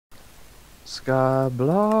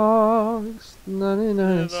Skyblocks.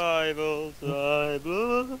 Survival,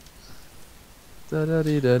 survival.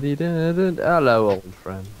 Hello, old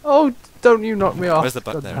friend. Oh, don't you knock me off. Where's the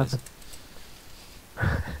butt? God There damn it is. it.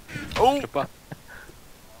 Oh! But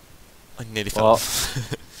I nearly fell What?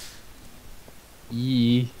 off.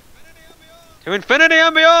 Yee. to infinity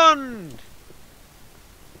and beyond!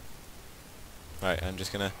 Right, I'm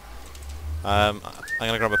just gonna... I'm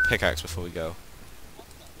gonna grab a pickaxe before we go.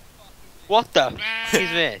 What the f is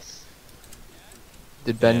this?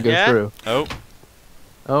 Did Ben Yeah. go Yeah? through? Oh!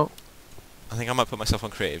 Oh. I think I might put myself on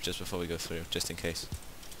creative just before we go through, just in case.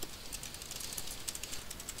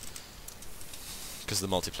 Because of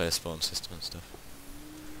the multiplayer spawn system and stuff.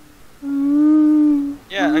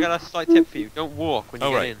 Yeah, I got a slight tip for you. Don't walk when you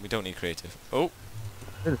Oh get right, in. we don't need creative. Oh!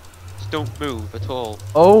 Just don't move at all.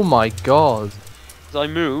 Oh my god. As I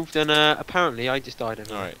moved, and apparently I just died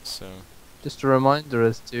anyway. Alright, so... Just a reminder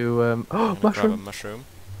as to, I'm oh, gonna grab a mushroom. mushroom.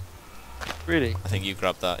 Really? I think you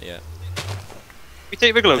grabbed that, yeah. We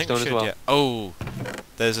take the I think we glowstone as should, well. yeah. Oh!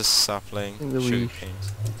 There's a sapling. think that we Sugar sh-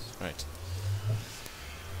 canes. Right.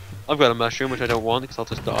 I've got a mushroom which I don't want because I'll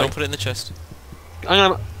just die. Don't put it in the chest. I'm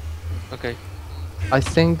gonna. Okay. I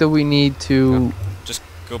think that we need to... Just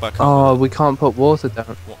go back Oh, home. we can't put water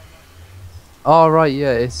down. What? Oh, right,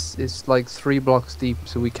 yeah, it's like 3 blocks deep,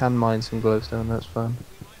 so we can mine some glowstone, that's fine.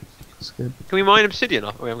 That's good. Can we mine obsidian?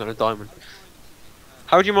 Oh, wait, I've got a diamond.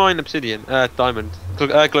 How would you mine obsidian? Diamond.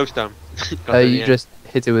 Glowstone. You Yeah. just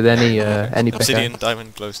hit it with any Obsidian, pickaxe.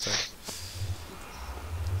 diamond, glowstone.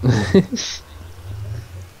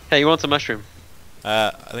 Hey, you want a mushroom?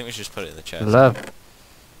 I think we should just put it in the chest. Love.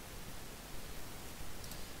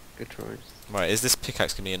 Good choice. Right, is this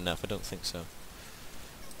pickaxe gonna be enough? I don't think so.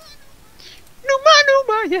 No,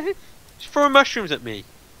 yeah. Just throwing mushrooms at me.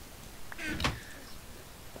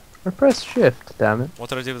 I press shift, damn it. What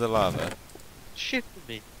did I do with the lava? Shit at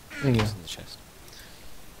me. There you go. It's in the chest.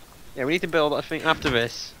 Yeah, we need to build, I think, after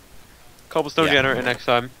this. Cobblestone Yeah. generator next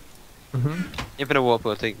time. Infinite warp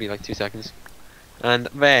will take me like 2 seconds. And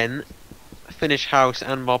then, finish house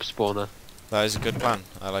and mob spawner. That is a good plan.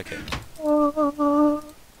 I like it. And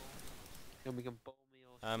we can bomb me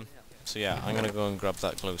all So yeah, I'm gonna go and grab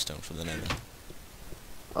that glowstone from the nether.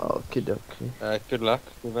 Okie dokie. good luck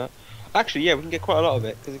with that. Actually, yeah, we can get quite a lot of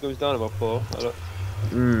it, because it goes down about 4.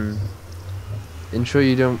 Ensure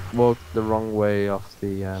you don't walk the wrong way off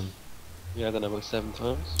the, Yeah, I don't know, about 7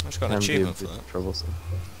 times. I just got an can be a achievement for bit that. troublesome.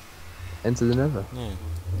 Enter the nether. Yeah.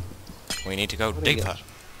 We need to go What do you deeper. get?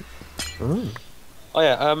 Oh. Oh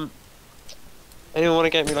yeah, anyone want to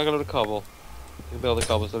get me like a load of cobble? You can build a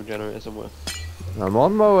cobblestone generator somewhere. I'm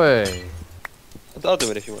on my way. I'll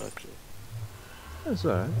do it if you want, actually. That's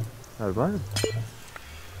alright. I don't mind.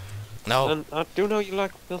 No. And I do know you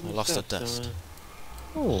like building I lost stuff, the dust.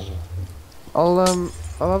 Oh. I'll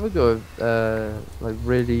have a go at, like,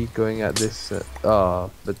 really going at this,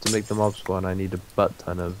 but to make the mob spawn I need a butt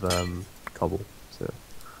ton of, cobble, so.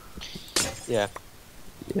 Yeah.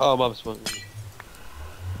 Yeah. Oh, mob spawn.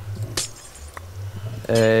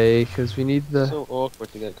 Because we need the... So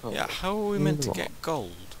awkward to get cobble. Yeah, how are we Need meant to what? get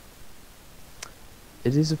gold?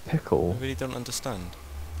 It is a I pickle. really don't understand.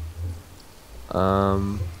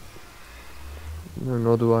 No,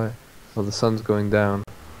 nor do I. Well, the sun's going down.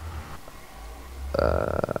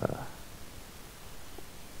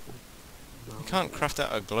 You can't craft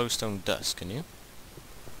out a glowstone dust, can you?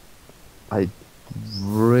 I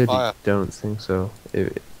really Fire. don't think so.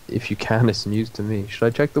 If you can, it's news to me. Should I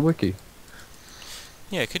check the wiki?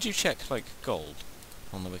 Yeah, could you check, like, gold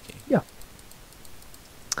on the wiki?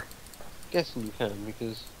 Guessing you can,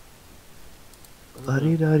 because...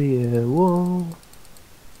 La-dee-da-dee, whoa.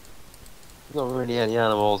 There's not really any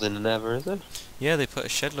animals in the nether, is there? Yeah, they put a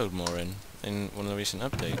shed load more in one of the recent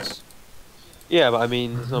updates. Yeah, but I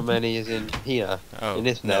mean, there's not many as in here. Oh, In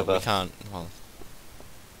this no, nether. we can't. Well,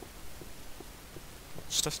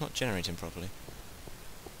 stuff's not generating properly.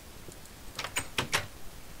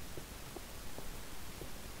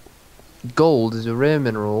 Gold is a rare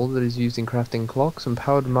mineral that is used in crafting clocks and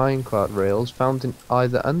powered minecart rails found in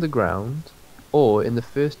either underground or in the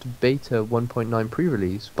first beta 1.9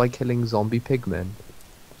 pre-release by killing zombie pigmen.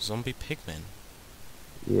 Zombie pigmen.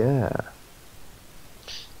 Yeah.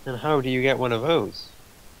 And how do you get one of those?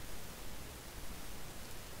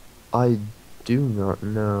 I do not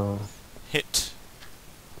know. Hit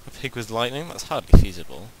a pig with lightning? That's hardly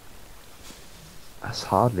feasible. That's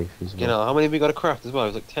hardly feasible. You know, how many have we got to craft as well?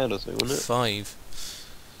 It was like 10 or something, wasn't 5.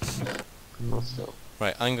 Mm. it? So,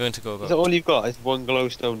 Right, I'm going to go is that about... all you've got? Is one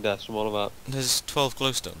glowstone dust from all of that? There's 12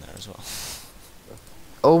 glowstone there as well.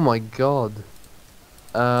 Oh my god.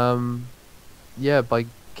 Yeah, by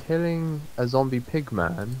killing a zombie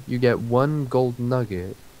pigman, you get 1 gold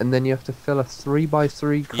nugget, and then you have to fill a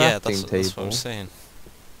 3x3 Yeah, crafting that's what I'm table saying.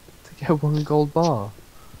 to get 1 gold bar.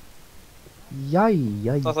 Yay,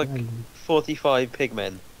 yay, That's like yay. 45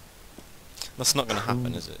 pigmen. That's not gonna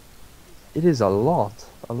happen, is it? It is a lot.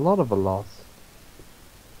 A lot of a lot.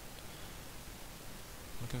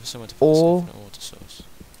 Looking for somewhere to put Or- this infinite water source.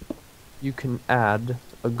 You can add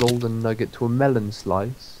a golden nugget to a melon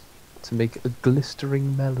slice to make a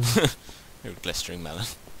glistering melon. You're a glistering melon.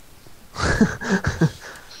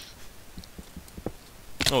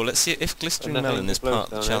 Oh, let's see if glistering nothing melon is floats part of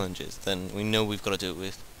the down there. challenges. Then we know we've got to do it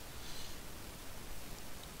with.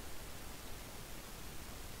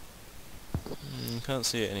 Can't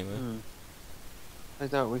see it anywhere. I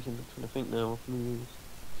doubt we can. I'm trying to think now. What can we use?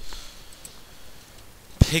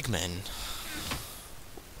 Pigmen.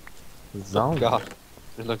 Oh Zombie. God!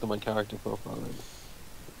 Just looked at my character profile.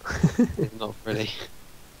 It's not pretty.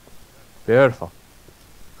 Beautiful.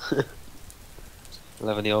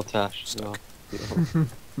 11 the old Tash. Stuck. Oh, beautiful.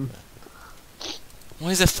 Why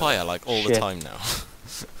is there fire like all the Shit. time now?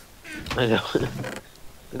 I know.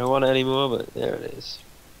 I don't want it anymore, but there it is.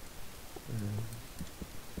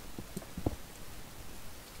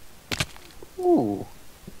 Ooh.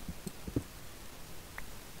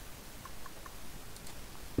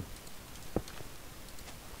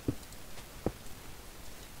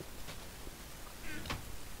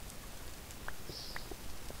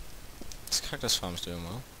 This cactus farm's doing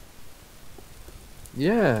well.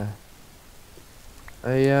 Yeah.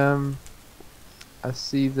 I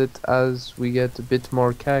see that as we get a bit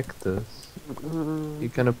more cactus, you're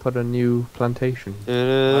gonna put a new plantation.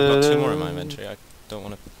 I've got 2 more in my inventory. I don't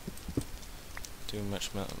want to do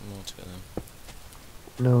much more to it then.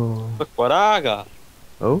 No. Look what I got.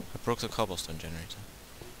 Oh, I broke the cobblestone generator.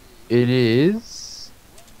 it is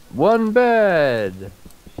 1 bed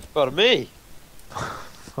For me.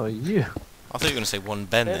 for you. I thought you were going to say 1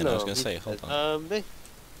 Ben then. I was Hello, going to say, Mr. hold on. Zombie.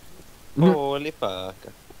 Mm. Holy fuck.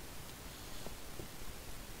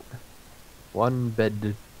 1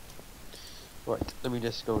 bed. Right, let me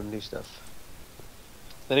just go and do stuff.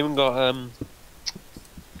 Anyone got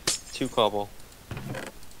 2 cobble?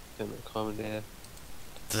 Don't know, common there.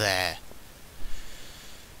 There.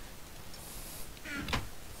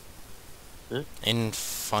 Huh?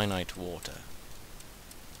 Infinite water.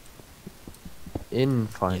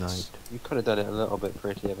 Infinite. Yes. You could have done it a little bit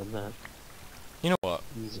prettier than that. You know what?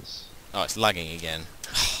 Jesus. Oh, it's lagging again.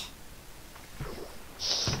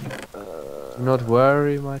 Do not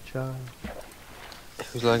worry, my child.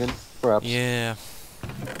 Who's lagging? Perhaps. Yeah.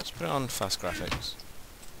 Let's put it on fast graphics.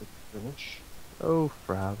 Finish. Oh,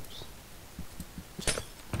 fraps.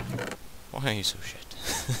 Why are you so shit?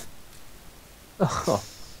 Oh,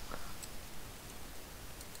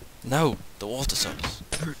 No, the water source.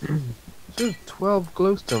 just 12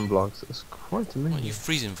 glowstone blocks. That's quite What are amazing. you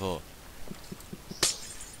freezing for?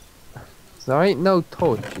 There ain't no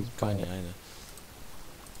torches, Can't but you either?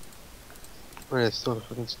 Where is still a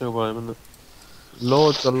fucking snow biome, isn't it?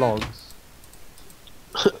 loads of logs.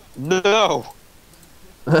 No!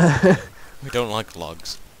 We don't like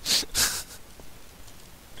logs.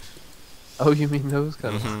 Oh, you mean those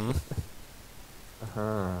kind of? Mhm.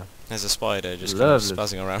 Uh-huh. There's a spider just kind of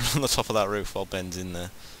Lovely. spazzing around on the top of that roof while Ben's in there.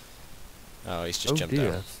 Oh, he's just Oh jumped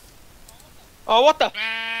dear. down. Oh, what the?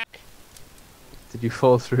 Did you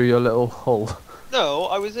fall through your little hole? No,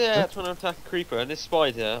 I was there trying to attack a creeper and this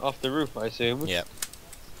spider off the roof, I assume, Yep.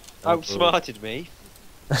 outsmarted me.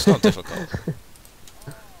 It's not difficult.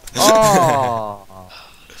 Oh!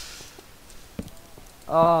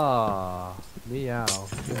 Ah! Meow.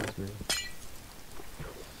 Goodness me.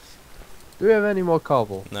 Do we have any more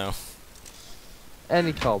cobble? No.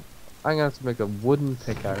 Any cobble? I'm gonna have to make a wooden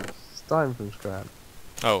pickaxe. Starting from scratch.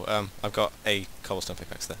 Oh, I've got a cobblestone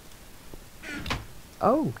pickaxe there.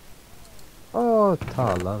 Oh! Oh,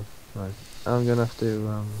 tar love. Right. I'm gonna have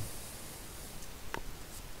to,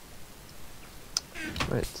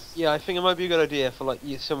 Wait. Yeah, I think it might be a good idea for like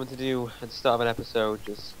someone to do at the start of an episode,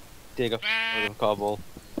 just dig up a load of cobble.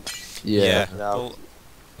 Yeah. No. Well,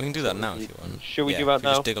 we can do that now if you want. Should we Yeah, do that if we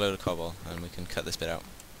now? just dig a load of cobble and we can cut this bit out.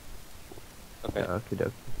 Okay. Okie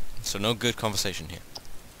doke. So no good conversation here.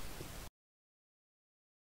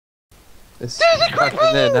 It's back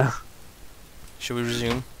in there now. Should we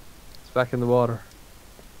resume? It's back in the water.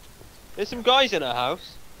 There's some guys in our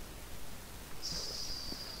house.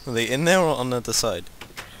 Are they in there or on the other side?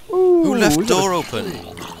 Ooh, Who left we got a door open?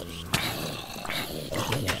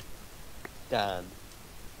 Dan.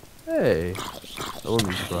 Hey. I wouldn't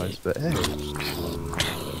be surprised, but hey.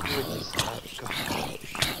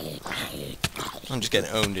 I'm just getting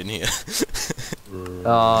owned in here.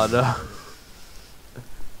 Oh no.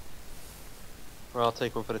 Or I'll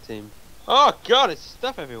take one for the team. Oh god, it's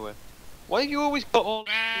stuff everywhere. Why have you always got all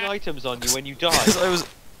the items on you when you die? Because I was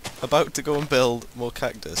about to go and build more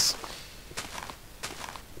cactus.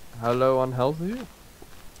 How low on health are you?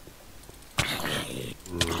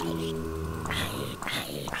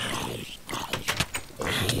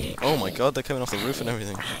 Oh my god, they're coming off the roof and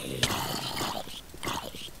everything.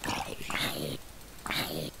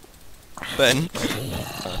 Ben?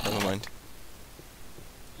 Oh, never mind.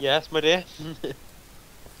 Yes, my dear. Can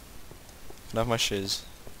I have my shiz?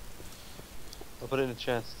 I'll put it in the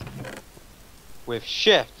chest. With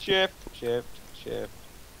shift, shift, shift, shift.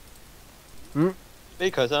 Hmm?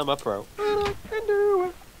 Because I'm a pro. I can do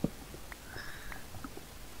it.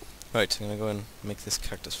 Right, I'm gonna go and make this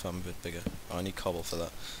cactus farm a bit bigger. Oh, I need cobble for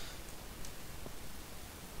that.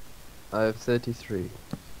 I have 33.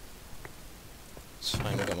 It's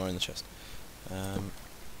fine, I've got more in the chest. I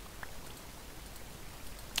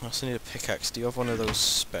also need a pickaxe. Do you have one of those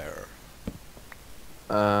spare?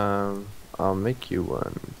 I'll make you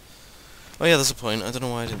one. Oh yeah, there's a point. I don't know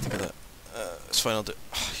why I didn't think of that. It's fine, I'll do it.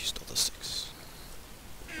 Oh, I used all the sticks.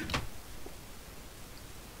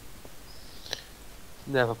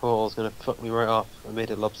 Never Paul's gonna fuck me right off. I made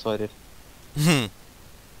it lopsided.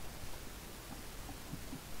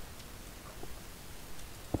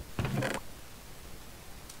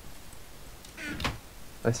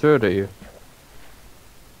 I threw it at you.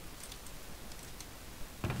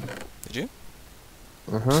 Did you?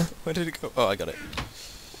 Uh-huh. Where did it go? Oh, I got it.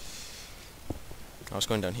 I was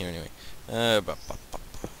going down here anyway.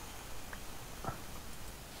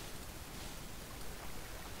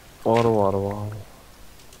 Water, water, water.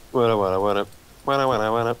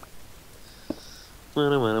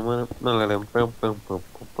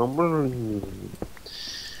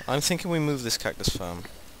 I'm thinking we move this cactus farm.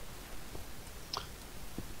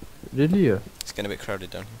 Did you? It's getting a bit crowded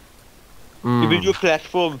down here. You build your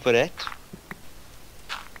platform for it.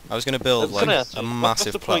 I was going to build like What's a the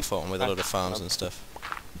massive point? platform with a load of farms and stuff.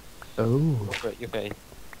 Oh. Right, okay.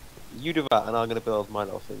 You do that, and I'm gonna build my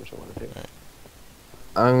little thing, which I want to do. Right.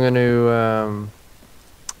 I'm gonna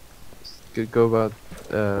go about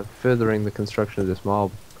furthering the construction of this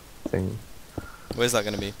mob thing. Where's that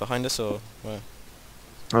going to be? Behind us or where?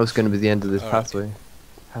 Oh, it's gonna be the end of this Alright, pathway.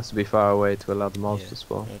 Has to be far away to allow the mobs Yeah. to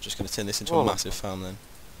spawn. I'm just going to turn this into Oh. a massive farm then.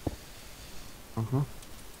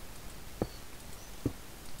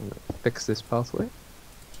 Fix this pathway.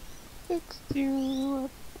 Fixed you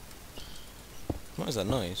up. What is that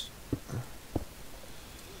noise?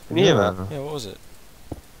 Can you hear that? Yeah, what was it?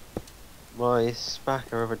 My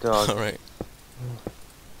spacker of a dog Alright.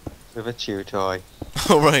 with a chew toy.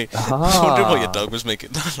 Alright. I was wondering why your Ah. dog was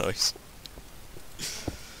making that noise. I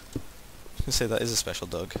was going to say that is a special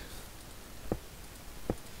dog.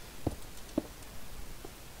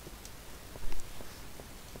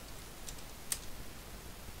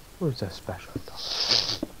 Who's a special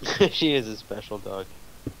dog? She is a special dog.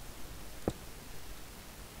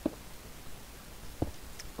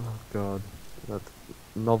 Oh god, that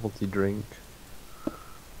novelty drink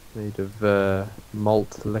made of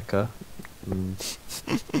malt liquor. Mm.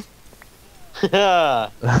 I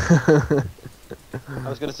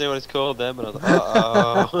was gonna say what it's called then, but I was like,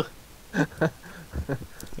 uh-oh.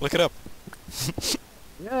 Look it up.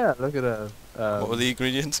 Yeah, look at her. What were the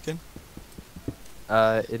ingredients again?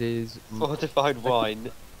 It is Fortified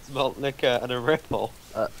wine, malt liquor, and a ripple.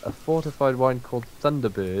 a fortified wine called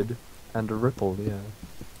Thunderbird and a ripple. Yeah.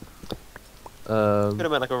 Could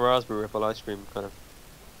have meant like a raspberry ripple ice cream kind of.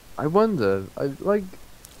 I wonder. I like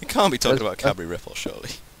You can't be talking As- about Cadbury Ripple, surely.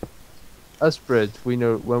 us Brits. We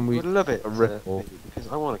know when I we would love it. a ripple. Because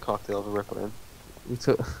I want a cocktail of a ripple in. we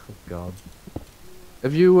took. Oh god.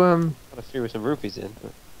 Have you Got a few with some rupees in,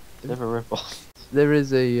 but never a ripple. There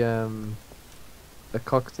is a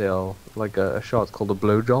cocktail like a shot called a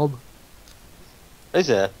blowjob. Is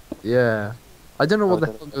there? Yeah. I don't know what Oh, the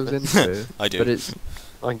I hell don't goes know. into it, I do. but it's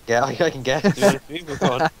I can guess. Do you want to move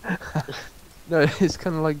on? no, it's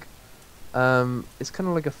kind of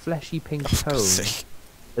like a fleshy pink Oh, for cone God's sake.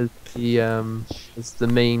 as the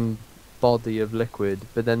main body of liquid,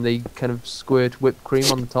 but then they kind of squirt whipped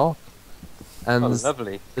cream on the top. And Oh,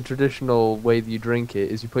 lovely. the traditional way that you drink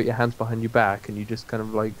it is you put your hands behind your back and you just kind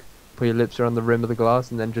of like put your lips around the rim of the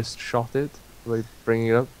glass and then just shot it, like bringing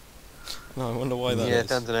it up. No, I wonder why that Yeah, is.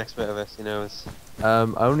 Dan's an expert of this, he knows. I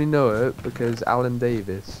only know it because Alan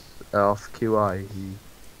Davis off QI he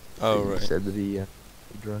Oh, he right. said that he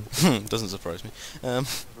drank. Doesn't surprise me. Oh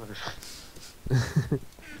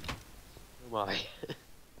my.